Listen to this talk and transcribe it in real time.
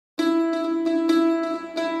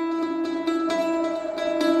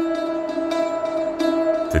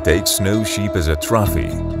take snow sheep as a trophy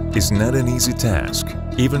is not an easy task,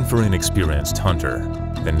 even for an experienced hunter.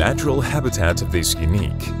 The natural habitat of this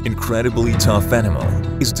unique, incredibly tough animal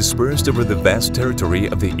is dispersed over the vast territory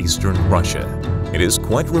of the eastern Russia. It is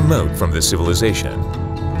quite remote from the civilization.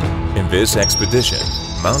 In this expedition,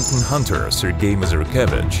 mountain hunter Sergey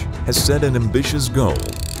Mazurkevich has set an ambitious goal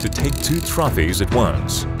to take 2 trophies at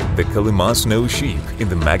once: the Kolyma Snow Sheep in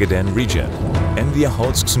the Magadan region and the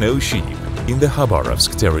Okhotsk Snow Sheep in the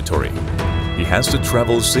Khabarovsk territory. He has to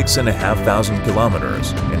travel 6,500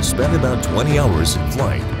 kilometers and spend about 20 hours in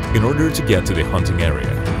flight in order to get to the hunting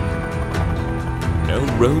area. No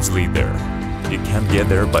roads lead there. You can't get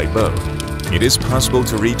there by boat. It is possible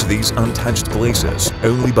to reach these untouched places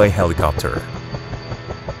only by helicopter.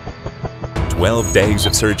 12 days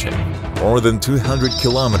of searching, more than 200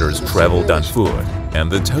 kilometers traveled on foot,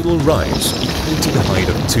 and the total rise equal to the height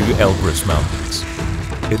of 2 Elbrus mountains.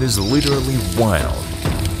 It is literally wild,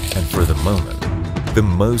 and for the moment, the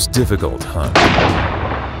most difficult hunt.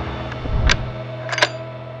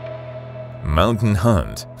 Mountain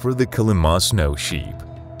hunt for the Kolyma Snow Sheep.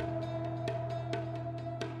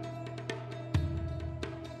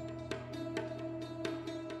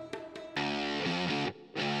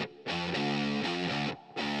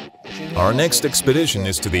 Our next expedition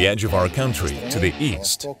is to the edge of our country, to the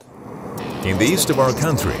east. In the east of our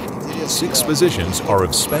country, 6 positions are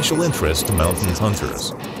of special interest to mountain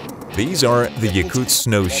hunters. These are the Yakutsk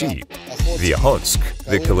Snow Sheep, the Okhotsk,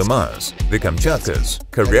 the Kolymas, the Kamchatkas,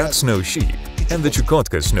 Koryak Snow Sheep, and the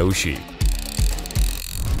Chukotka Snow Sheep.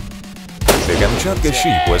 The Kamchatka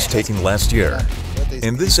sheep was taken last year.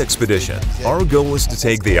 In this expedition, our goal is to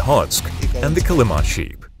take the Okhotsk and the Kolyma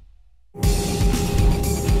sheep.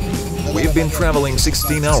 We've been traveling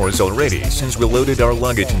 16 hours already since we loaded our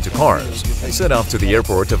luggage into cars and set off to the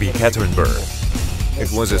airport of Yekaterinburg.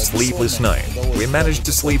 It was a sleepless night. We managed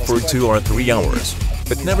to sleep for 2 or 3 hours,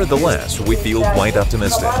 but nevertheless, we feel quite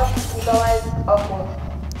optimistic.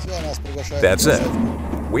 That's it.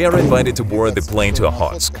 We are invited to board the plane to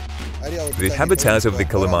Okhotsk. The habitat of the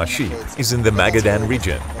Kolyma sheep is in the Magadan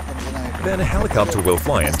region. Then a helicopter will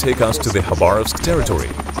fly and take us to the Khabarovsk territory,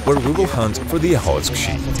 where we will hunt for the Okhotsk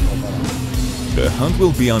sheep. The hunt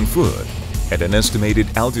will be on foot, at an estimated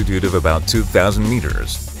altitude of about 2,000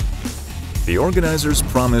 meters. The organizers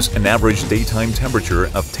promise an average daytime temperature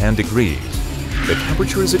of 10 degrees. The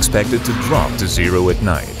temperature is expected to drop to 0 at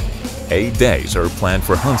night. 8 days are planned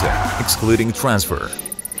for hunting, excluding transfer.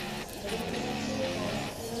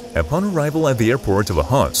 Upon arrival at the airport of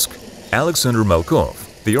Okhotsk, Alexander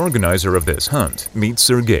Malkov, the organizer of this hunt, meets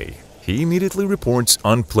Sergey. He immediately reports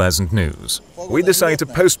unpleasant news. We decide to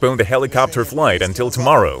postpone the helicopter flight until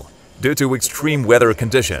tomorrow, due to extreme weather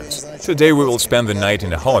conditions. Today we will spend the night in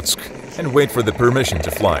Okhotsk and wait for the permission to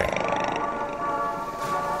fly.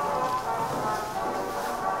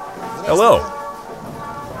 Hello!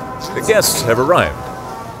 The guests have arrived.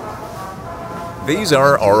 These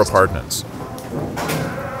are our apartments.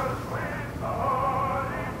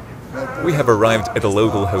 We have arrived at a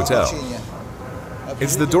local hotel.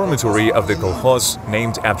 It's the dormitory of the kolkhoz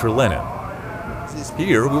named after Lenin.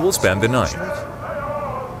 Here we will spend the night.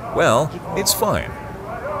 Well, it's fine.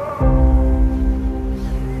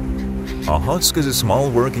 Okhotsk is a small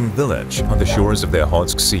working village on the shores of the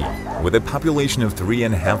Okhotsk Sea, with a population of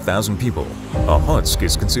 3,500 people. Okhotsk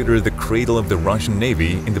is considered the cradle of the Russian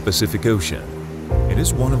Navy in the Pacific Ocean. It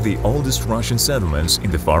is one of the oldest Russian settlements in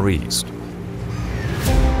the Far East.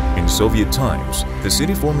 In Soviet times, the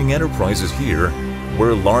city-forming enterprises here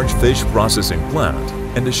were a large fish processing plant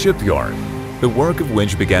and a shipyard, the work of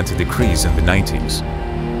which began to decrease in the 90s.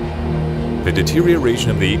 The deterioration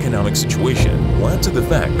of the economic situation led to the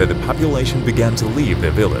fact that the population began to leave the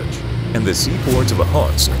village, and the seaport of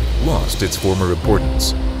Okhotsk lost its former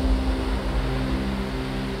importance.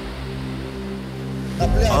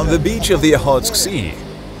 On the beach of the Okhotsk Sea,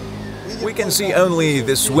 we can see only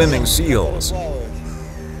the swimming seals.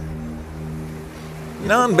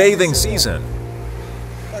 Non-bathing season.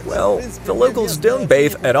 Well, the locals don't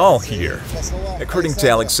bathe at all here. According to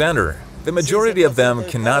Alexander, the majority of them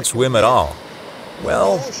cannot swim at all.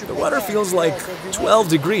 Well, the water feels like 12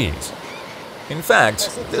 degrees. In fact,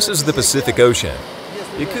 this is the Pacific Ocean.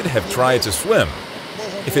 You could have tried to swim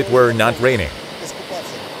if it were not raining.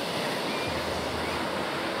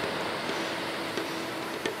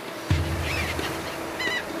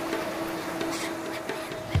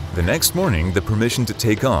 The next morning, the permission to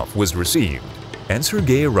take off was received, and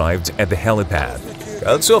Sergey arrived at the helipad.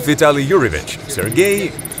 Koltsov Vitaly Yurievich, Sergey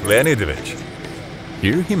Leonidovich.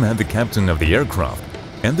 Here he met the captain of the aircraft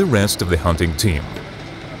and the rest of the hunting team.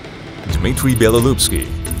 Dmitry Belolubsky,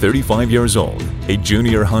 35 years old, a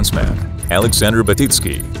junior huntsman. Alexander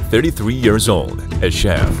Batitsky, 33 years old, a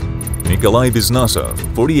chef. Nikolai Biznasov,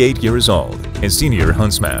 48 years old, a senior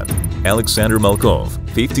huntsman. Alexander Malkov,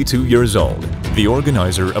 52 years old, the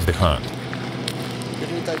organizer of the hunt.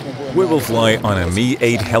 We will fly on a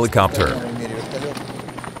Mi-8 helicopter.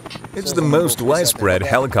 It's the most widespread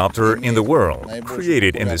helicopter in the world,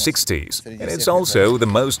 created in the 60s, and it's also the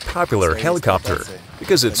most popular helicopter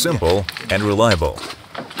because it's simple and reliable.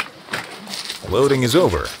 Loading is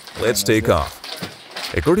over. Let's take off.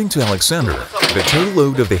 According to Alexander, the total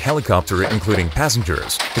load of the helicopter, including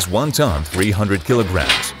passengers, is 1 ton 300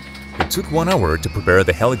 kilograms. It took 1 hour to prepare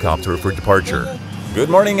the helicopter for departure. Good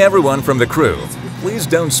morning, everyone from the crew. Please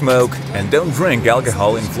don't smoke and don't drink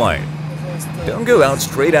alcohol in flight. Don't go out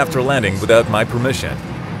straight after landing without my permission.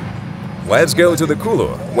 Let's go to the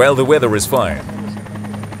Kulu while the weather is fine.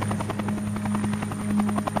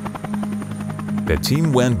 The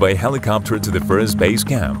team went by helicopter to the first base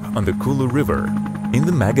camp on the Kulu River in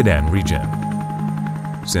the Magadan region.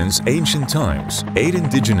 Since ancient times, 8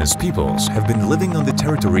 indigenous peoples have been living on the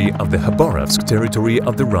territory of the Khabarovsk territory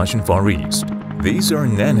of the Russian Far East. These are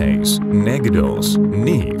Nenes, Negidos,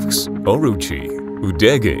 Nevs, Oruchi,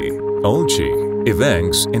 Udege, Olchi,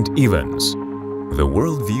 Ivenks, and Ivans. The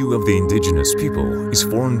worldview of the indigenous people is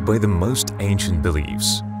formed by the most ancient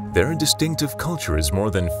beliefs. Their distinctive culture is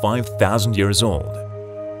more than 5,000 years old.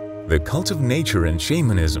 The cult of nature and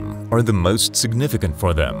shamanism are the most significant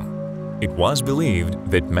for them. It was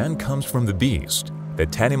believed that man comes from the beast,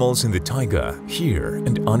 that animals in the taiga hear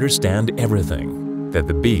and understand everything, that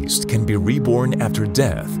the beast can be reborn after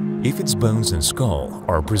death if its bones and skull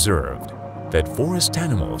are preserved, that forest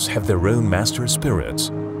animals have their own master spirits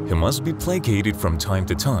who must be placated from time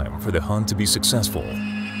to time for the hunt to be successful.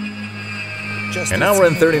 An hour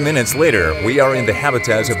and 30 minutes later, we are in the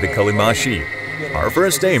habitat of the Kolyma sheep, our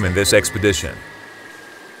first aim in this expedition.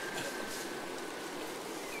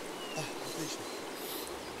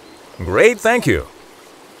 Great, thank you.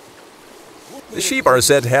 The sheep are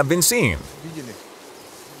said to have been seen.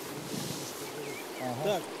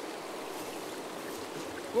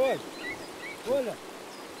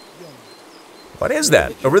 What is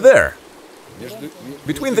that over there?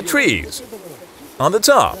 Between the trees. On the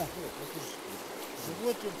top.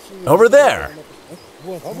 Over there.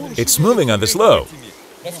 It's moving on the slope.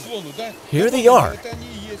 Here they are.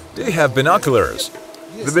 They have binoculars.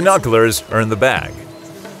 The binoculars are in the bag.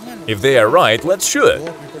 If they are right, let's shoot.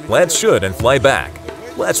 Let's shoot and fly back.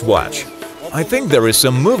 Let's watch. I think there is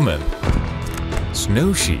some movement.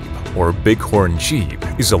 Snow sheep, or bighorn sheep,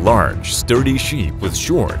 is a large, sturdy sheep with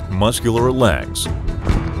short, muscular legs.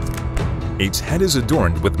 Its head is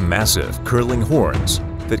adorned with massive, curling horns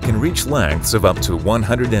that can reach lengths of up to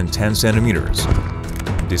 110 centimeters.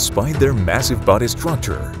 Despite their massive body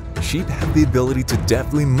structure, sheep have the ability to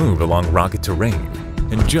deftly move along rocky terrain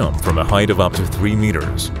and jump from a height of up to 3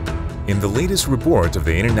 meters. In the latest report of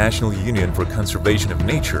the International Union for Conservation of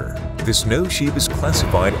Nature, the snow sheep is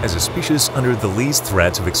classified as a species under the least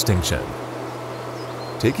threat of extinction.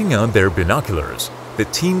 Taking out their binoculars, the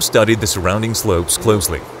team studied the surrounding slopes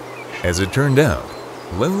closely. As it turned out,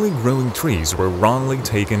 lonely growing trees were wrongly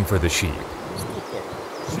taken for the sheep.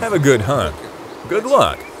 Have a good hunt. Good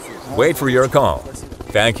luck. Wait for your call.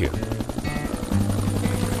 Thank you.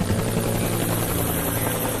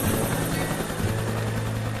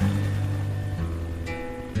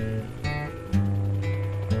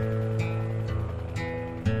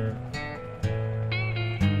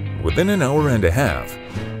 Within an hour and a half,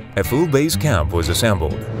 a full base camp was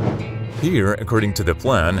assembled. Here, according to the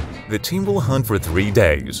plan, the team will hunt for 3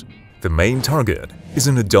 days. The main target is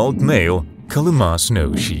an adult male Kolyma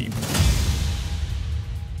Snow Sheep.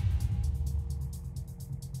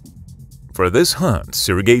 For this hunt,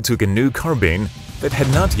 Sergey took a new carbine that had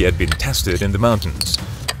not yet been tested in the mountains.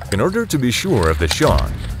 In order to be sure of the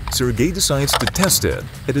shot, Sergey decides to test it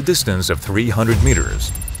at a distance of 300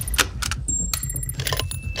 meters.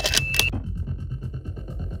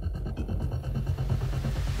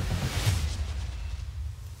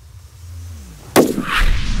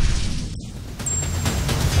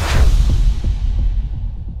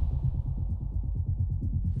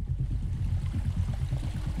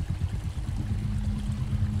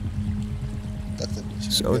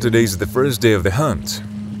 So today's the first day of the hunt.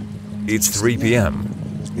 It's 3 p.m.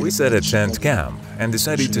 We set a tent camp and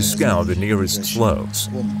decided to scout the nearest slopes.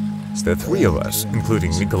 The 3 of us,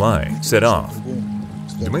 including Nikolai, set off.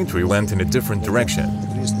 Dmitry went in a different direction.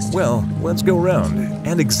 Well, let's go around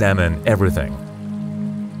and examine everything.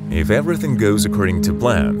 If everything goes according to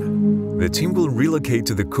plan, the team will relocate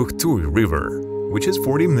to the Okhotsk River, which is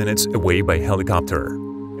 40 minutes away by helicopter.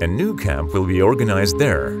 A new camp will be organized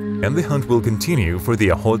there, and the hunt will continue for the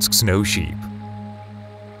Okhotsk snow sheep.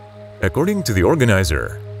 According to the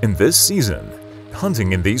organizer, in this season,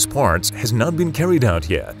 hunting in these parts has not been carried out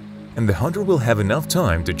yet, and the hunter will have enough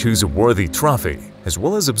time to choose a worthy trophy, as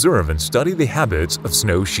well as observe and study the habits of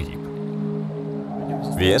snow sheep.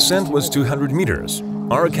 The ascent was 200 meters.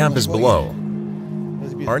 Our camp is below.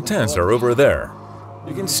 Our tents are over there.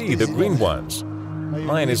 You can see the green ones.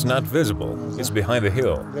 Mine is not visible. It's behind the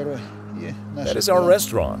hill. That is our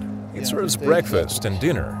restaurant. It serves breakfast and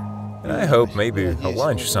dinner, and I hope maybe a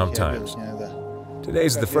lunch sometimes.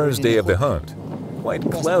 Today's the first day of the hunt. Quite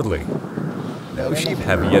cloudy. No sheep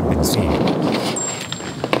have yet been seen.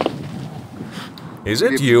 Is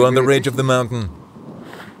it you on the ridge of the mountain?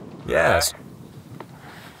 Yes.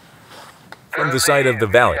 From the side of the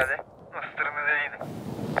valley.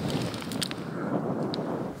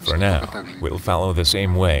 For now, we'll follow the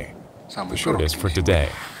same way, the shortest for today.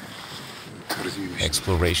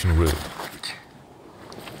 Exploration route.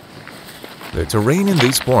 The terrain in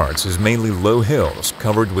these parts is mainly low hills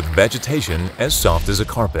covered with vegetation as soft as a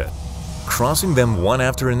carpet. Crossing them one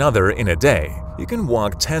after another in a day, you can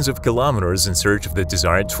walk tens of kilometers in search of the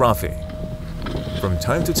desired trophy. From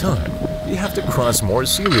time to time, you have to cross more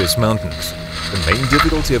serious mountains, the main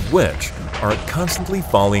difficulty of which are constantly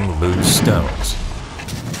falling loose stones.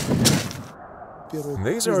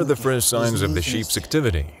 These are the first signs of the sheep's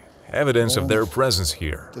activity, evidence of their presence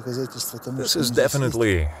here. This is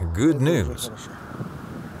definitely good news.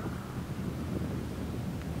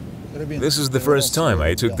 This is the first time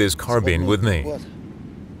I took this carbine with me.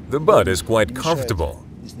 The butt is quite comfortable.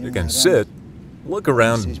 You can sit, look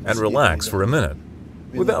around and relax for a minute,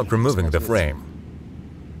 without removing the frame.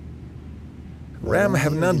 Ram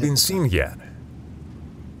have not been seen yet.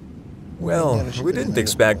 Well, we didn't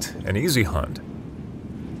expect an easy hunt.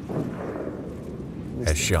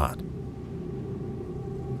 A shot.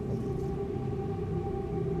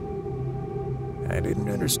 I didn't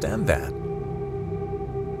understand that.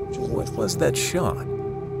 What was that shot?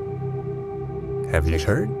 Have you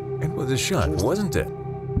heard? It was a shot, wasn't it?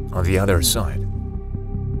 On the other side.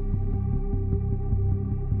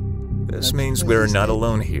 This means we're not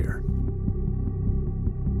alone here.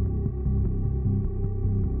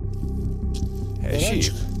 A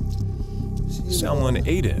sheep. Someone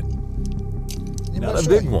ate it. Not a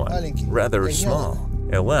big one, rather small,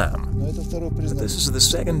 a lamb. But this is the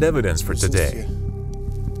second evidence for today.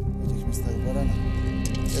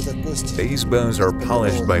 These bones are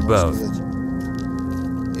polished by both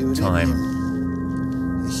time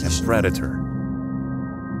and predator.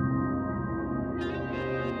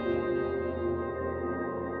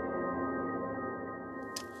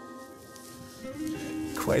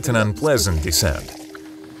 Quite an unpleasant descent.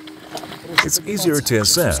 It's easier to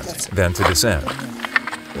ascend than to descend.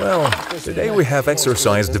 Well, today we have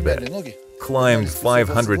exercised a bit, climbed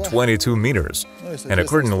 522 meters, and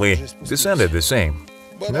accordingly descended the same.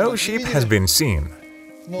 No sheep has been seen,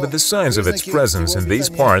 but the signs of its presence in these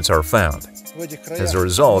parts are found. As a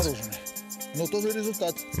result,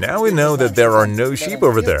 now we know that there are no sheep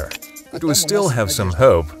over there, but we still have some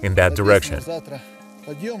hope in that direction.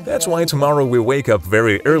 That's why tomorrow we wake up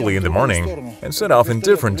very early in the morning and set off in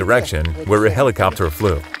different direction where a helicopter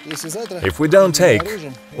flew. If we don't take,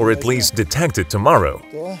 or at least detect it tomorrow,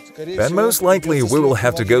 then most likely we will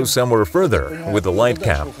have to go somewhere further with the light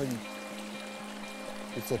camp.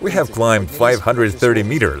 We have climbed 530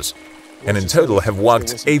 meters, and in total have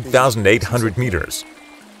walked 8,800 meters.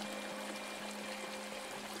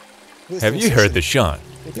 Have you heard the shot?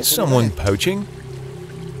 Is someone poaching?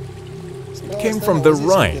 It came from the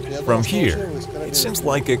right, from here. It seems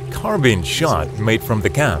like a carbine shot made from the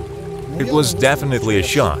camp. It was definitely a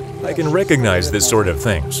shot. I can recognize this sort of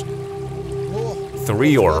things.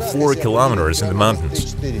 3 or 4 kilometers in the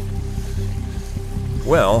mountains.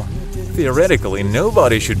 Well, theoretically,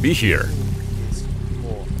 nobody should be here.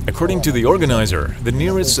 According to the organizer, the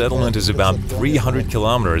nearest settlement is about 300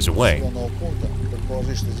 kilometers away,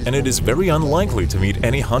 and it is very unlikely to meet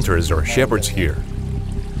any hunters or shepherds here.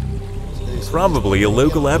 Probably a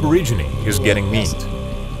local aborigine is getting meat,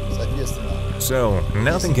 so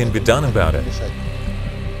nothing can be done about it.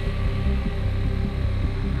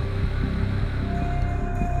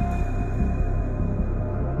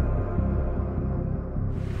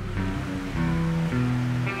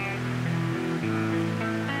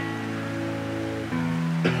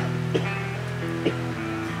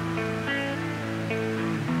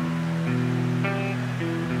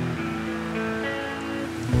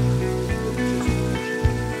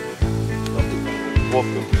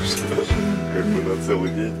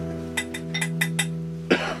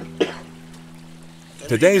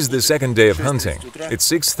 Today is the second day of hunting. It's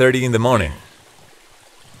 6:30 in the morning.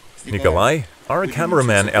 Nikolai, our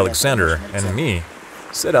cameraman Alexander, and me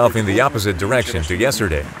set off in the opposite direction to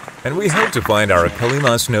yesterday, and we hope to find our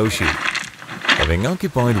Kolyma Snow Sheep. Having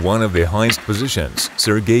occupied one of the highest positions,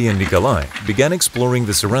 Sergey and Nikolai began exploring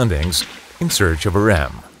the surroundings in search of a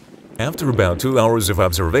ram. After about 2 hours of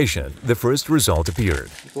observation, the first result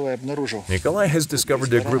appeared. Nikolai has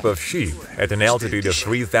discovered a group of sheep at an altitude of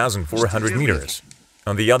 3,400 meters,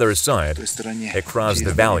 on the other side, across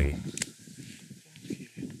the valley.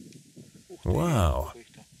 Wow!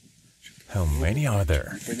 How many are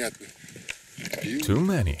there? Too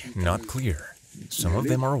many, not clear. Some of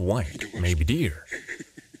them are white, maybe deer.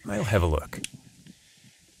 I'll have a look.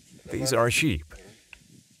 These are sheep.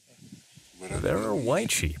 There are white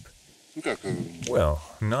sheep. Well,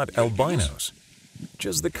 not albinos,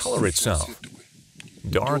 just the color itself.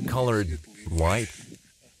 Dark-colored, white.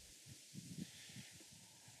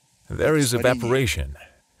 There is evaporation.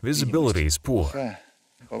 Visibility is poor.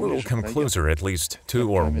 We will come closer at least 2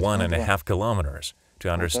 or 1.5 kilometers to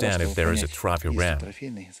understand if there is a trophy ram.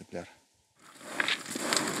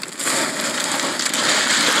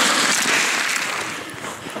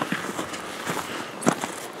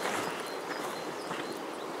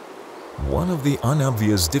 One of the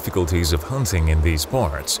unobvious difficulties of hunting in these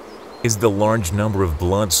parts is the large number of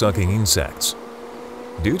blood-sucking insects.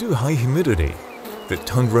 Due to high humidity, the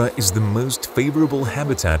tundra is the most favorable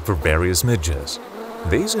habitat for various midges.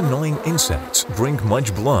 These annoying insects drink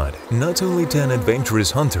much blood not only to an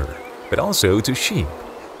adventurous hunter, but also to sheep,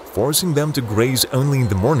 forcing them to graze only in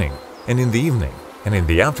the morning and in the evening, and in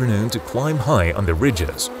the afternoon to climb high on the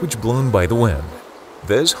ridges, which blown by the wind.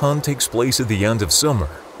 This hunt takes place at the end of summer,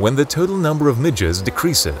 when the total number of midges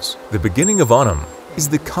decreases. The beginning of autumn is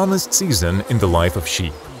the calmest season in the life of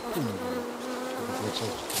sheep.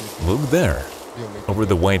 Look there, over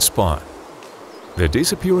the white spot. The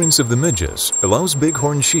disappearance of the midges allows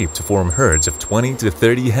bighorn sheep to form herds of 20 to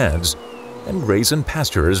 30 heads and graze on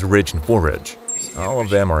pastures rich in forage. All of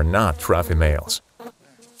them are not trophy males.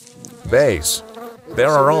 Bays. There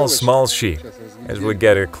are all small sheep, as we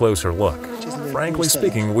get a closer look. Frankly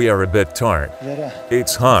speaking, we are a bit tired.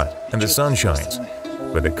 It's hot and the sun shines,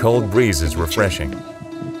 but the cold breeze is refreshing.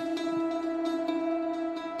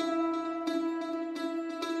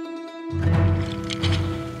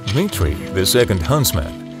 Dmitry, the second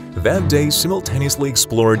huntsman, that day simultaneously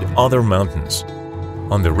explored other mountains.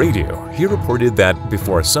 On the radio, he reported that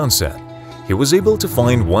before sunset, he was able to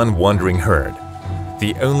find one wandering herd.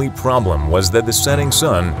 The only problem was that the setting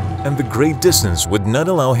sun and the great distance would not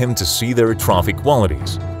allow him to see their trophy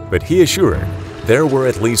qualities, but he assured there were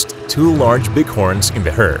at least 2 large bighorns in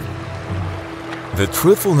the herd. The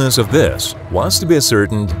truthfulness of this was to be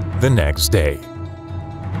ascertained the next day.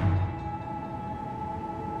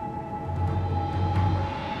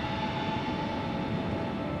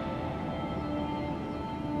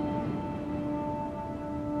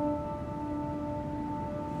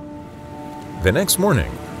 The next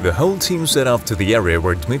morning, the whole team set off to the area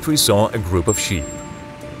where Dmitry saw a group of sheep.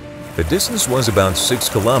 The distance was about 6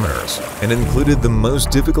 kilometers and included the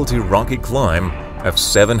most difficult rocky climb of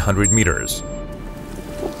 700 meters.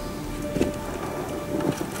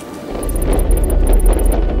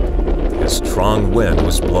 A strong wind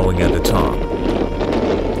was blowing at the top.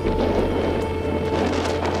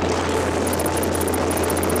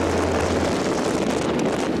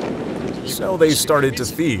 So they started to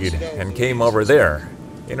feed and came over there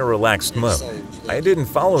in a relaxed mode. I didn't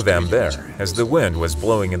follow them there as the wind was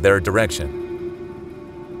blowing in their direction.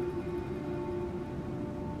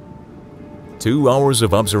 2 hours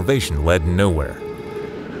of observation led nowhere.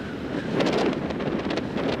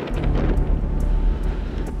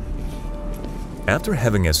 After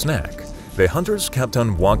having a snack, the hunters kept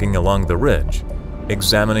on walking along the ridge,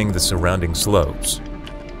 examining the surrounding slopes.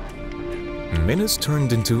 Minutes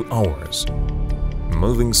turned into hours.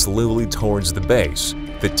 Moving slowly towards the base,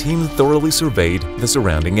 the team thoroughly surveyed the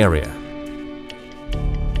surrounding area.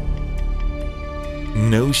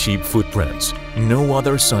 No sheep footprints, no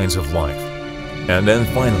other signs of life. And then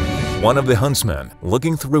finally, one of the huntsmen,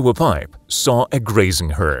 looking through a pipe, saw a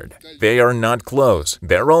grazing herd. They are not close,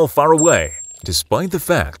 they're all far away. Despite the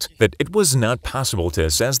fact that it was not possible to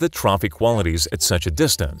assess the trophy qualities at such a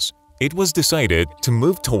distance, it was decided to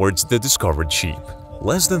move towards the discovered sheep.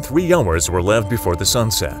 Less than 3 hours were left before the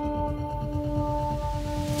sunset.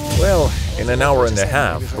 Well, in an hour and a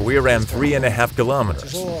half, we ran 3.5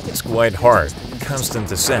 kilometers. It's quite hard,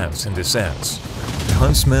 constant ascents and descents. The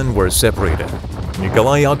huntsmen were separated.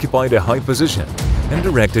 Nikolai occupied a high position and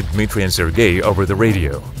directed Dmitry and Sergey over the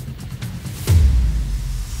radio.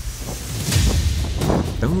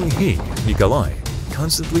 Only he, Nikolai,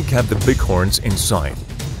 constantly kept the bighorns in sight.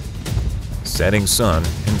 Setting sun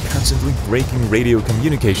and constantly breaking radio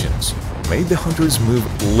communications made the hunters move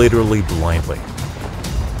literally blindly.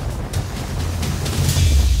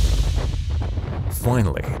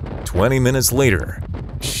 Finally, 20 minutes later,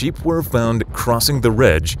 sheep were found crossing the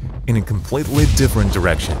ridge in a completely different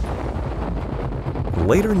direction.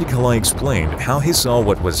 Later, Nikolai explained how he saw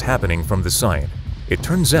what was happening from the side. It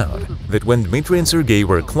turns out that when Dmitry and Sergey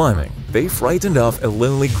were climbing, they frightened off a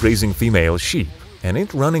lonely grazing female sheep, and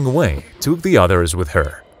it running away took the others with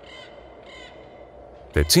her.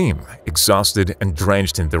 The team, exhausted and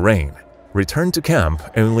drenched in the rain, returned to camp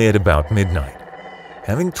only at about midnight.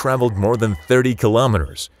 Having traveled more than 30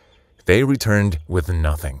 kilometers, they returned with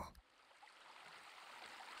nothing.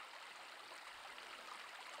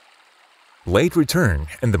 Late return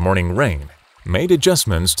and the morning rain made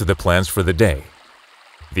adjustments to the plans for the day.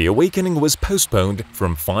 The awakening was postponed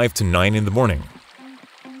from 5 to 9 in the morning.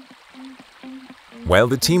 While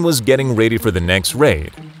the team was getting ready for the next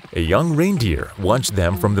raid, a young reindeer watched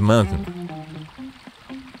them from the mountain.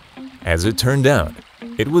 As it turned out,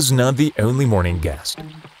 it was not the only morning guest.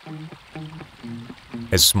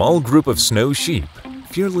 A small group of snow sheep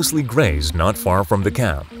fearlessly grazed not far from the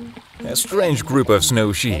camp. A strange group of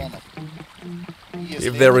snow sheep.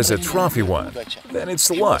 If there is a trophy one, then it's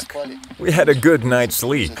luck. We had a good night's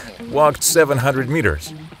sleep, walked 700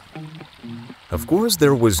 meters. Of course,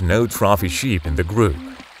 there was no trophy sheep in the group.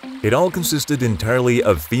 It all consisted entirely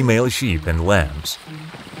of female sheep and lambs.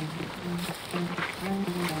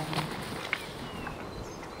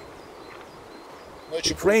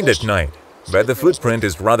 It rained at night, but the footprint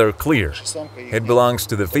is rather clear. It belongs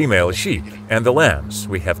to the female sheep and the lambs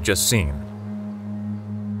we have just seen.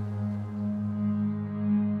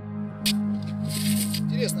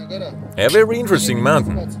 A very interesting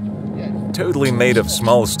mountain, totally made of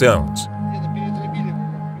small stones.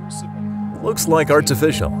 Looks like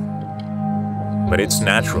artificial, but it's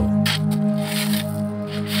natural.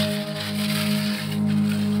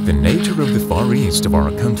 The nature of the far east of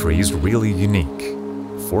our country is really unique.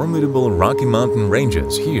 Formidable Rocky Mountain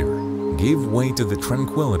ranges here give way to the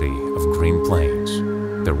tranquility of green plains.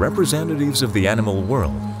 The representatives of the animal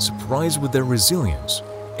world surprise with their resilience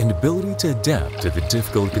and ability to adapt to the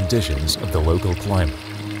difficult conditions of the local climate.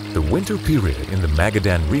 The winter period in the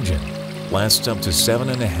Magadan region lasts up to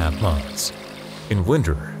 7.5 months. In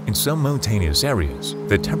winter, in some mountainous areas,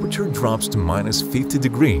 the temperature drops to -50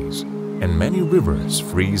 degrees and many rivers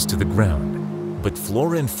freeze to the ground. But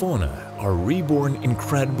flora and fauna are reborn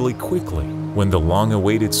incredibly quickly when the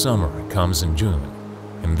long-awaited summer comes in June.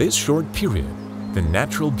 In this short period, the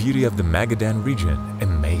natural beauty of the Magadan region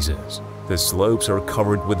amazes. The slopes are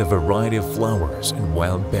covered with a variety of flowers and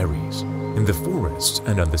wild berries. In the forests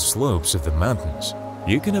and on the slopes of the mountains,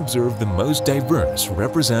 you can observe the most diverse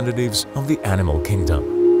representatives of the animal kingdom.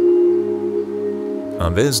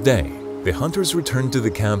 On this day, the hunters returned to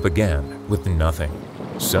the camp again with nothing.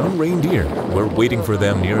 Some reindeer were waiting for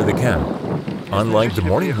them near the camp. Unlike the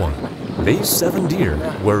morning one, these 7 deer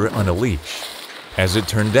were on a leash. As it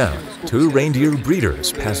turned out, 2 reindeer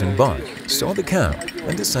breeders passing by saw the camp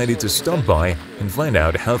and decided to stop by and find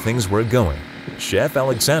out how things were going. Chef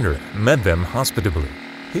Alexander met them hospitably.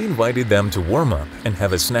 He invited them to warm up and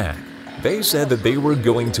have a snack. They said that they were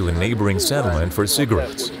going to a neighboring settlement for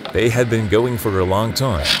cigarettes. They had been going for a long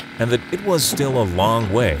time and that it was still a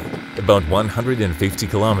long way, about 150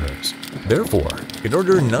 kilometers. Therefore, in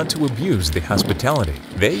order not to abuse the hospitality,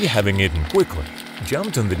 they, having eaten quickly,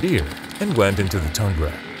 jumped on the deer and went into the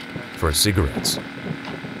tundra for cigarettes.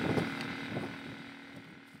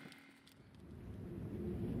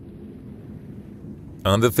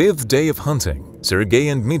 On the 5th day of hunting, Sergey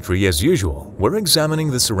and Dmitry, as usual, were examining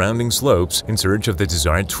the surrounding slopes in search of the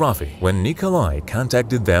desired trophy when Nikolai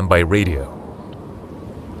contacted them by radio.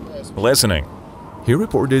 Listening, he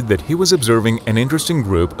reported that he was observing an interesting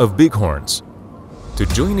group of bighorns. To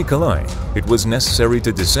join Nikolai, it was necessary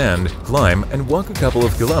to descend, climb, and walk a couple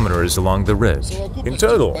of kilometers along the ridge. In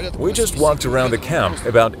total, we just walked around the camp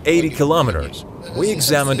about 80 kilometers. We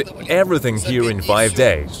examined everything here in 5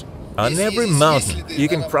 days. On every mountain, you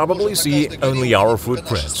can probably see only our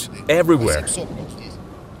footprints, everywhere.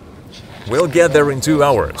 We'll get there in 2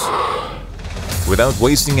 hours. Without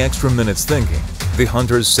wasting extra minutes thinking, the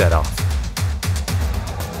hunters set off.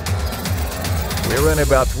 We're in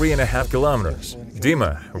about 3.5 kilometers.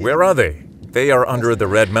 Dima, where are they? They are under the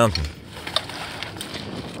Red Mountain.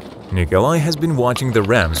 Nikolai has been watching the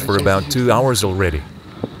rams for about 2 hours already.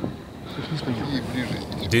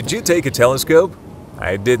 Did you take a telescope?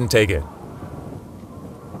 I didn't take it.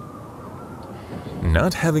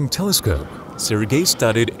 Not having telescope, Sergey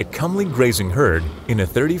studied a comely grazing herd in a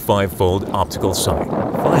 35-fold optical sight.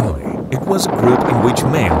 Finally, it was a group in which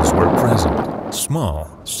males were present. Small,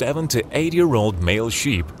 7 to 8-year-old male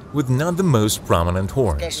sheep with not the most prominent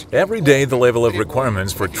horns. Every day the level of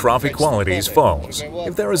requirements for trophy qualities falls.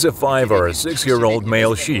 If there is a 5 or 6-year-old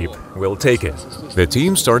male sheep, we'll take it. The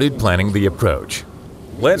team started planning the approach.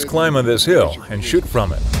 Let's climb on this hill and shoot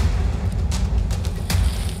from it.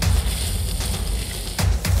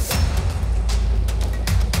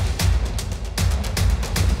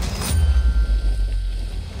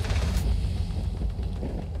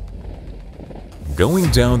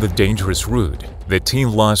 Going down the dangerous route, the team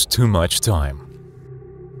lost too much time.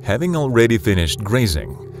 Having already finished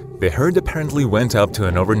grazing, the herd apparently went up to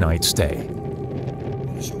an overnight stay.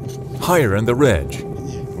 Higher on the ridge.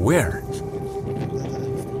 Where?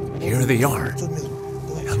 Here they are.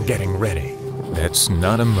 I'm getting ready. That's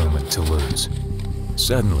not a moment to lose.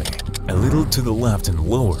 Suddenly, a little to the left and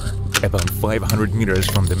lower, about 500 meters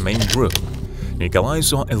from the main group, Nikolai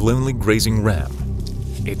saw a lonely grazing ram.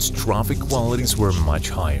 Its trophy qualities were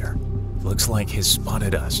much higher. Looks like he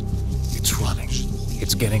spotted us. It's running.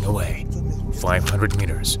 It's getting away. 500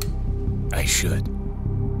 meters. I should.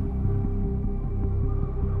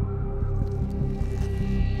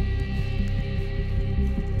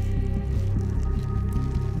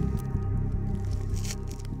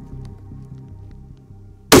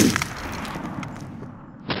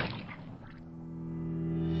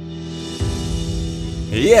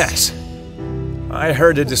 Yes! I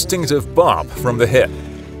heard a distinctive pop from the hip.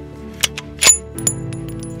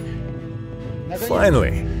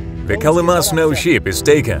 Finally, the Kolyma Snow Sheep is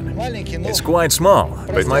taken. It's quite small,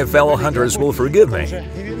 but my fellow hunters will forgive me.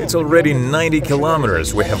 It's already 90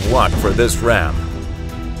 kilometers we have walked for this ram.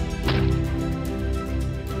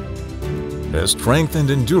 The strength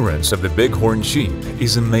and endurance of the bighorn sheep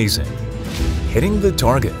is amazing. Hitting the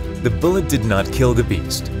target, the bullet did not kill the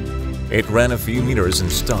beast. It ran a few meters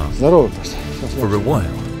and stopped. For a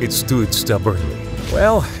while, it stood stubbornly.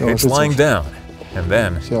 Well, it's lying down. And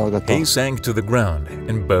then he sank to the ground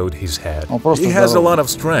and bowed his head. He has a lot of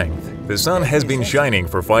strength. The sun has been shining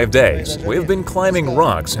for 5 days. We've been climbing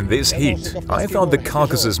rocks in this heat. I thought the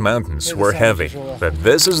Caucasus Mountains were heavy, but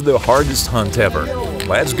this is the hardest hunt ever.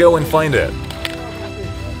 Let's go and find it.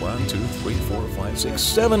 1, 2, 3, 4, 5, 6,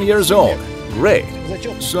 7 years old. Great.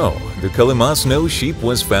 So, the Kolyma Snow Sheep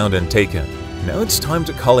was found and taken. Now it's time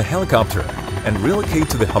to call a helicopter and relocate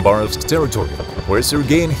to the Khabarovsk territory, where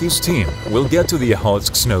Sergey and his team will get to the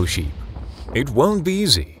Okhotsk Snow Sheep. It won't be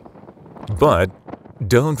easy, but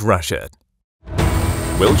don't rush it.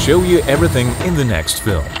 We'll show you everything in the next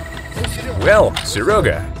film. Well,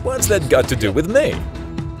 Serega, what's that got to do with me?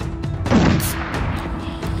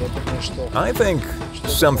 I think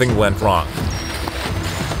something went wrong.